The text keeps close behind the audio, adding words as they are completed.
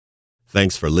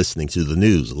Thanks for listening to the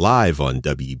news live on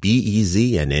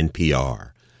WBEZ and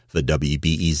NPR. The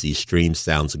WBEZ stream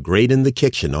sounds great in the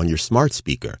kitchen on your smart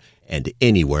speaker and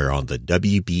anywhere on the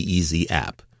WBEZ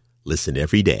app. Listen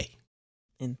every day.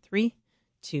 In 3,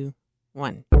 2,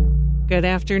 1. Good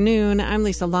afternoon. I'm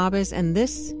Lisa Labas, and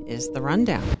this is The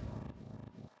Rundown.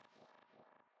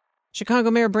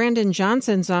 Chicago Mayor Brandon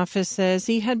Johnson's office says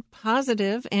he had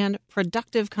positive and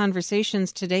productive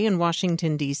conversations today in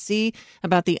Washington, D.C.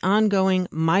 about the ongoing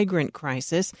migrant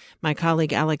crisis. My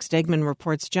colleague Alex Degman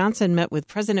reports Johnson met with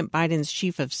President Biden's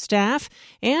chief of staff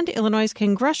and Illinois'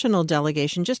 congressional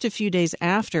delegation just a few days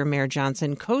after Mayor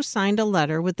Johnson co-signed a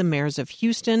letter with the mayors of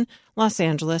Houston, Los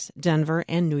Angeles, Denver,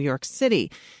 and New York City.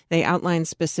 They outlined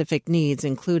specific needs,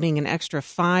 including an extra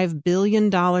 $5 billion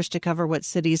to cover what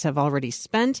cities have already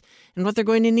spent and what they're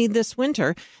going to need this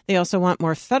winter. They also want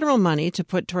more federal money to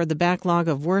put toward the backlog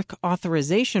of work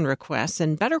authorization requests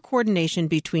and better coordination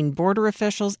between border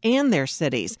officials and their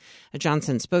cities. A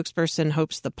Johnson spokesperson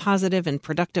hopes the positive and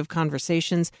productive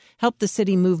conversations help the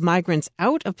city move migrants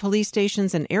out of police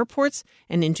stations and airports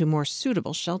and into more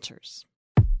suitable shelters.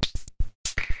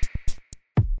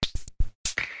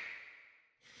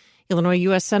 Illinois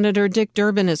U.S. Senator Dick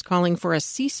Durbin is calling for a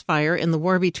ceasefire in the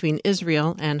war between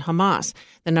Israel and Hamas.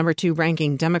 The number 2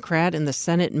 ranking Democrat in the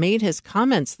Senate made his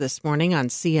comments this morning on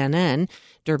CNN.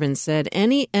 Durbin said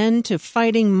any end to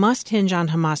fighting must hinge on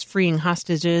Hamas freeing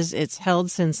hostages it's held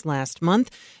since last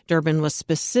month. Durbin was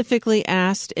specifically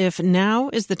asked if now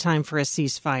is the time for a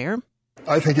ceasefire.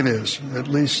 I think it is, at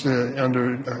least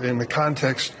in the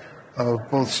context of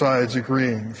both sides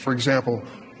agreeing. For example,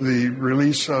 the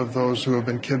release of those who have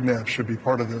been kidnapped should be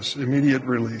part of this, immediate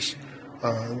release.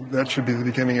 That should be the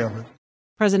beginning of it.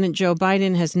 President Joe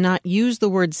Biden has not used the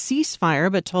word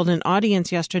ceasefire, but told an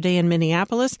audience yesterday in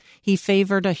Minneapolis he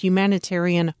favored a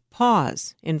humanitarian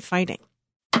pause in fighting.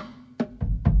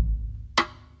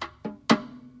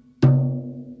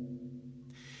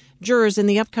 Jurors in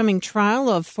the upcoming trial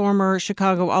of former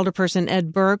Chicago Alderperson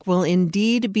Ed Burke will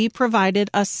indeed be provided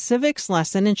a civics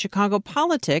lesson in Chicago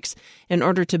politics in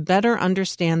order to better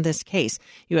understand this case.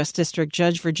 U.S. District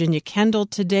Judge Virginia Kendall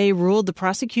today ruled the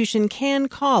prosecution can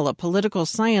call a political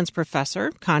science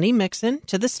professor, Connie Mixon,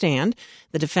 to the stand.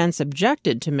 The defense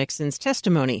objected to Mixon's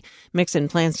testimony. Mixon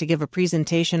plans to give a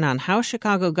presentation on how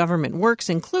Chicago government works,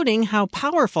 including how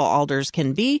powerful alders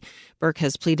can be. Burke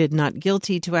has pleaded not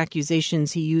guilty to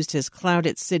accusations he used his clout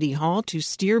at City Hall to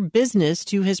steer business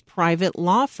to his private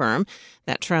law firm.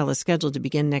 That trial is scheduled to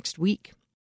begin next week.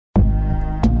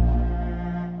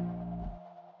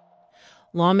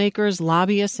 Lawmakers,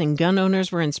 lobbyists, and gun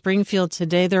owners were in Springfield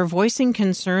today. They're voicing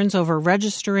concerns over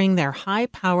registering their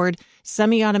high-powered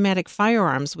semi-automatic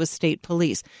firearms with state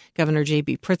police. Governor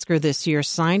J.B. Pritzker this year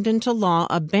signed into law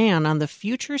a ban on the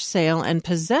future sale and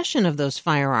possession of those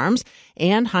firearms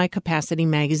and high-capacity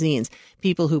magazines.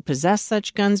 People who possess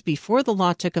such guns before the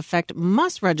law took effect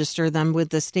must register them with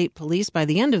the state police by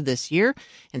the end of this year.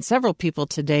 And several people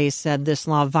today said this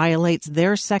law violates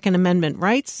their Second Amendment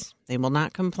rights. They will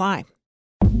not comply.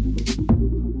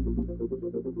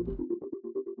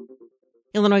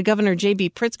 Illinois Governor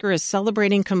J.B. Pritzker is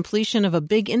celebrating completion of a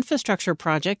big infrastructure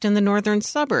project in the northern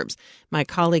suburbs. My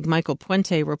colleague Michael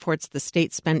Puente reports the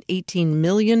state spent $18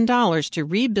 million to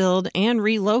rebuild and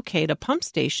relocate a pump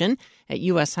station at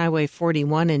U.S. Highway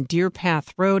 41 and Deer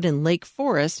Path Road in Lake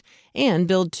Forest and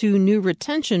build 2 new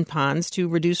retention ponds to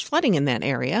reduce flooding in that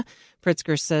area.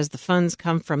 Pritzker says the funds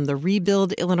come from the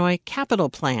Rebuild Illinois Capital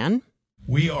Plan.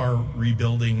 We are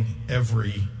rebuilding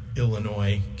every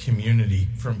Illinois community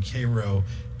from Cairo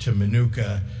to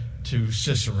Manuka to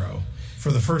Cicero.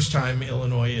 For the first time,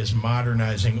 Illinois is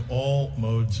modernizing all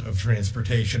modes of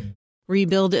transportation.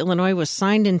 Rebuild Illinois was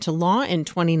signed into law in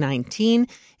 2019.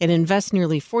 It invests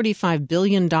nearly $45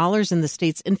 billion in the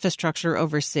state's infrastructure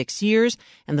over 6 years,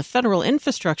 and the Federal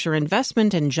Infrastructure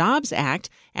Investment and Jobs Act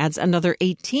adds another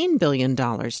 $18 billion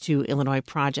to Illinois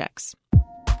projects.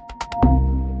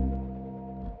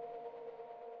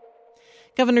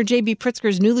 Governor J.B.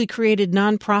 Pritzker's newly created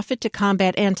nonprofit to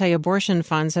combat anti-abortion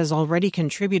funds has already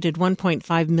contributed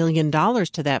 $1.5 million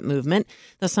to that movement.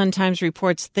 The Sun-Times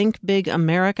reports Think Big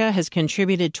America has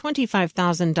contributed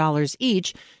 $25,000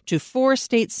 each to 4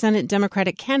 state Senate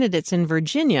Democratic candidates in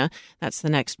Virginia. That's the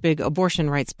next big abortion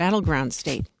rights battleground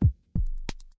state.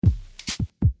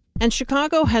 And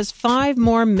Chicago has 5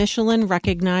 more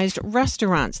Michelin-recognized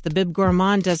restaurants. The Bib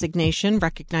Gourmand designation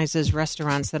recognizes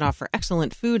restaurants that offer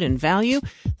excellent food and value.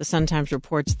 The Sun-Times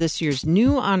reports this year's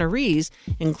new honorees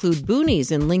include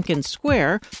Boonies in Lincoln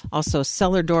Square, also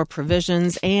Cellar Door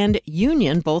Provisions and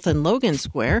Union, both in Logan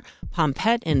Square,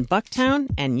 Pompette in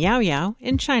Bucktown, and Yao Yao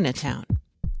in Chinatown.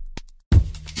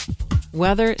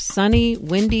 Weather, sunny,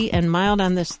 windy, and mild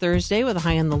on this Thursday with a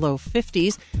high in the low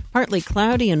 50s. Partly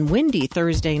cloudy and windy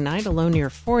Thursday night, a low near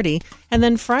 40. And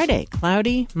then Friday,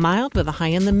 cloudy, mild with a high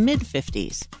in the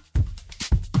mid-50s.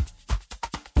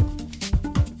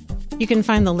 You can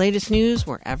find the latest news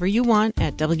wherever you want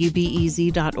at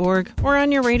WBEZ.org or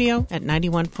on your radio at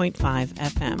 91.5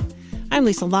 FM. I'm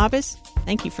Lisa Labus.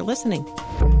 Thank you for listening.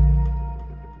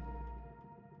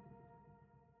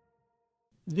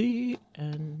 The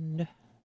end.